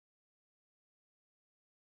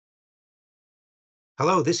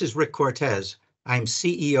Hello, this is Rick Cortez. I'm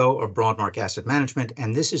CEO of Broadmark Asset Management,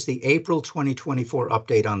 and this is the April 2024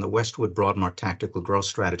 update on the Westwood Broadmark Tactical Growth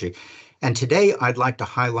Strategy. And today I'd like to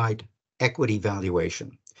highlight equity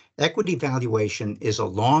valuation. Equity valuation is a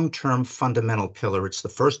long-term fundamental pillar. It's the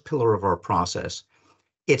first pillar of our process.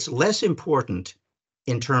 It's less important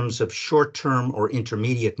in terms of short-term or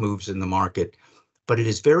intermediate moves in the market, but it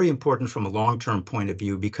is very important from a long-term point of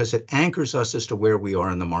view because it anchors us as to where we are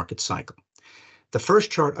in the market cycle. The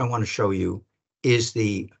first chart I want to show you is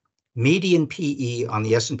the median PE on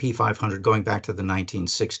the S&P 500 going back to the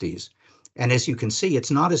 1960s. And as you can see,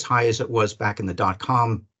 it's not as high as it was back in the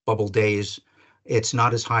dot-com bubble days. It's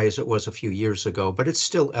not as high as it was a few years ago, but it's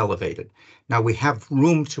still elevated. Now, we have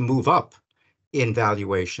room to move up in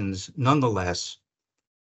valuations. Nonetheless,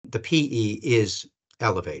 the PE is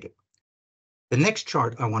elevated. The next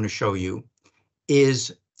chart I want to show you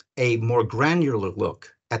is a more granular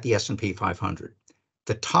look at the S&P 500.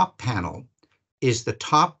 The top panel is the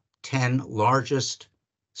top 10 largest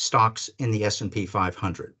stocks in the S&P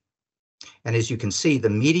 500. And as you can see, the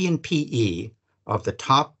median PE of the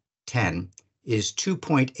top 10 is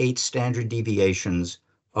 2.8 standard deviations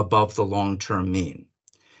above the long-term mean.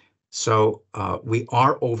 So we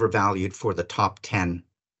are overvalued for the top 10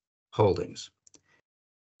 holdings.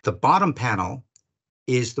 The bottom panel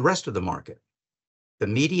is the rest of the market. The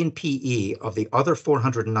median PE of the other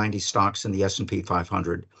 490 stocks in the S&P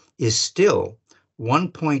 500 is still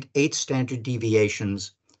 1.8 standard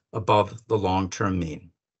deviations above the long-term mean.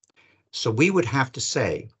 So we would have to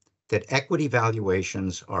say that equity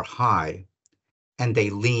valuations are high and they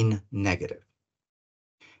lean negative.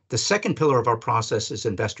 The second pillar of our process is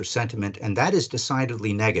investor sentiment, and that is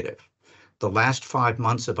decidedly negative. The last 5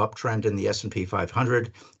 months of uptrend in the S&P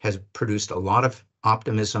 500 has produced a lot of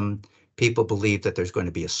optimism. People believe that there's going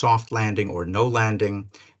to be a soft landing or no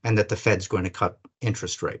landing, and that the Fed's going to cut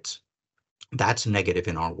interest rates. That's negative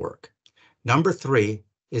in our work. Number 3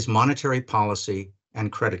 is monetary policy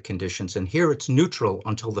and credit conditions, and here it's neutral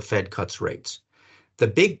until the Fed cuts rates. The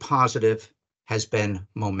big positive has been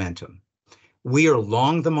momentum. We are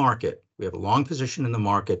long the market. We have a long position in the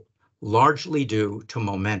market, largely due to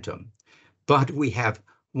momentum, but we have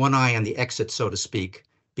one eye on the exit, so to speak,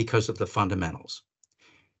 because of the fundamentals.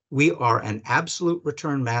 We are an absolute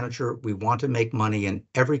return manager. We want to make money in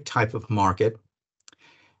every type of market.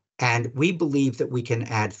 And we believe that we can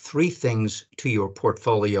add 3 things to your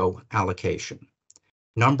portfolio allocation.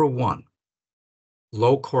 Number 1,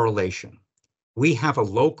 low correlation. We have a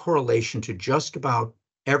low correlation to just about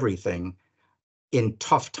everything in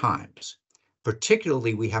tough times.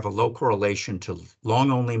 Particularly, we have a low correlation to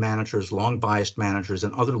long-only managers, long-biased managers,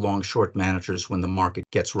 and other long-short managers when the market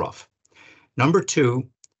gets rough. Number 2,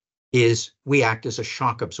 is we act as a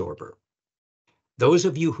shock absorber. Those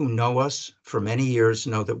of you who know us for many years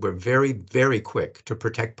know that we're very, very quick to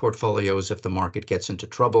protect portfolios if the market gets into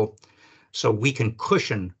trouble, so we can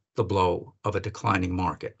cushion the blow of a declining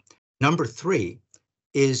market. Number 3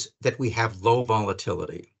 is that we have low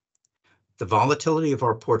volatility. The volatility of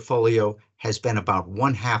our portfolio has been about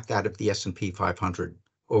 1/2 that of the S&P 500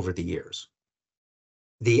 over the years.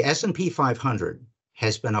 The S&P 500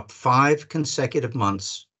 has been up 5 consecutive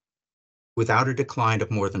months without a decline of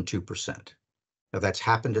more than 2%. Now, that's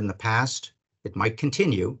happened in the past. It might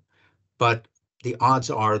continue, but the odds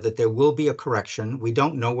are that there will be a correction. We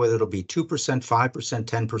don't know whether it'll be 2%, 5%,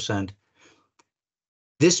 10%.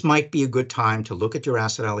 This might be a good time to look at your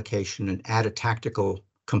asset allocation and add a tactical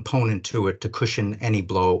component to it to cushion any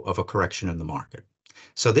blow of a correction in the market.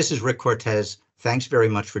 So this is Rick Cortez. Thanks very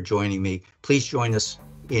much for joining me. Please join us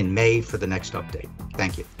in May for the next update.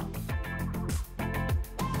 Thank you.